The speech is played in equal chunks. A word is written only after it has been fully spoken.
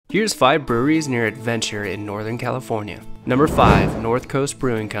Here's 5 breweries near Adventure in Northern California. Number 5, North Coast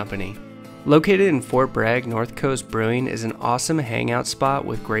Brewing Company. Located in Fort Bragg, North Coast Brewing is an awesome hangout spot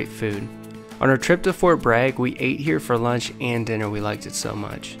with great food. On our trip to Fort Bragg, we ate here for lunch and dinner. We liked it so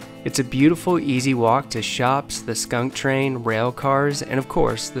much. It's a beautiful, easy walk to shops, the skunk train, rail cars, and of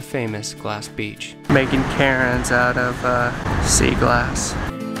course, the famous glass beach. Making Karens out of sea glass.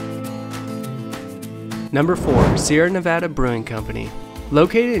 Number 4, Sierra Nevada Brewing Company.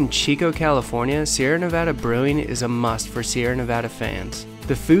 Located in Chico, California, Sierra Nevada Brewing is a must for Sierra Nevada fans.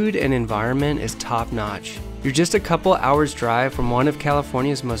 The food and environment is top-notch. You're just a couple hours drive from one of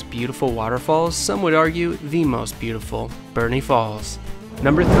California's most beautiful waterfalls, some would argue the most beautiful, Burney Falls.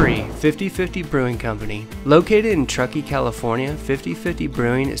 Number 3, 50/50 Brewing Company. Located in Truckee, California, 50/50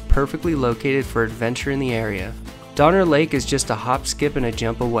 Brewing is perfectly located for adventure in the area. Donner Lake is just a hop, skip, and a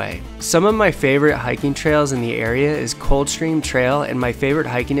jump away. Some of my favorite hiking trails in the area is Coldstream Trail and my favorite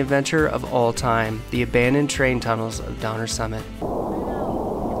hiking adventure of all time, the abandoned train tunnels of Donner Summit.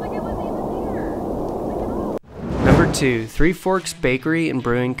 Number 2, Three Forks Bakery and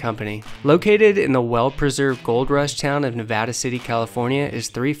Brewing Company. Located in the well-preserved gold rush town of Nevada City, California is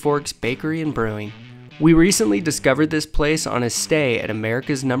Three Forks Bakery and Brewing. We recently discovered this place on a stay at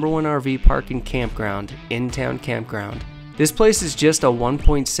America's #1 RV park and campground, In-Town Campground. This place is just a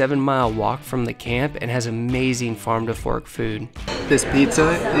 1.7-mile walk from the camp and has amazing farm-to-fork food. This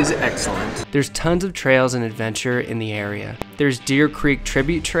pizza is excellent. There's tons of trails and adventure in the area. There's Deer Creek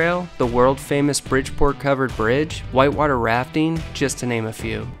Tribute Trail, the world-famous Bridgeport-covered bridge, whitewater rafting, just to name a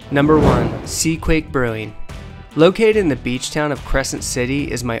few. Number 1, Seaquake Brewing. Located in the beach town of Crescent City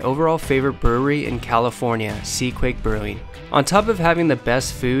is my overall favorite brewery in California, Seaquake Brewing. On top of having the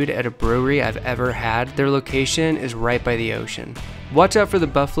best food at a brewery I've ever had, their location is right by the ocean. Watch out for the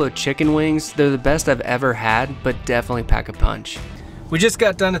buffalo chicken wings, they're the best I've ever had, but definitely pack a punch. We just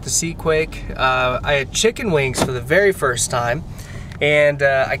got done at the Seaquake. I had chicken wings for the very first time, and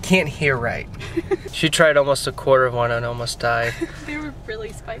I can't hear right. She tried almost a quarter of one and almost died. They were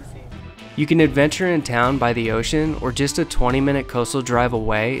really spicy. You can adventure in town by the ocean, or just a 20-minute coastal drive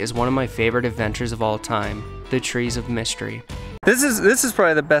away is one of my favorite adventures of all time, the Trees of Mystery. This is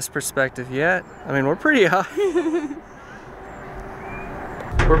probably the best perspective yet. I mean, we're pretty high.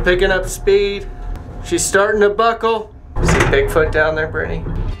 We're picking up speed. She's starting to buckle. See Bigfoot down there, Brittany?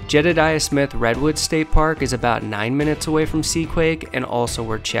 Jedediah Smith Redwood State Park is about 9 minutes away from Seaquake and also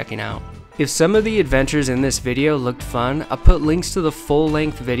worth checking out. If some of the adventures in this video looked fun, I'll put links to the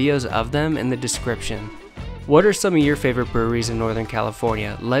full-length videos of them in the description. What are some of your favorite breweries in Northern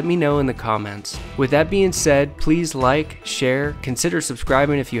California? Let me know in the comments. With that being said, please like, share, consider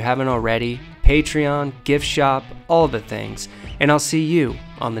subscribing if you haven't already, Patreon, gift shop, all the things, and I'll see you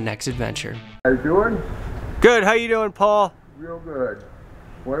on the next adventure. How you doing? Good, how you doing, Paul? Real good.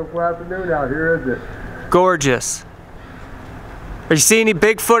 Wonderful afternoon out here, isn't it? Gorgeous. Are you seeing any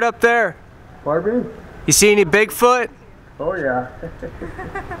Bigfoot up there? Pardon me? You see any Bigfoot? Oh yeah.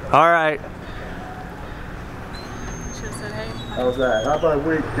 All right. Should've said hey. How's that? How about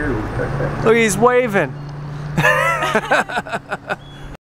week 2? Look, he's waving.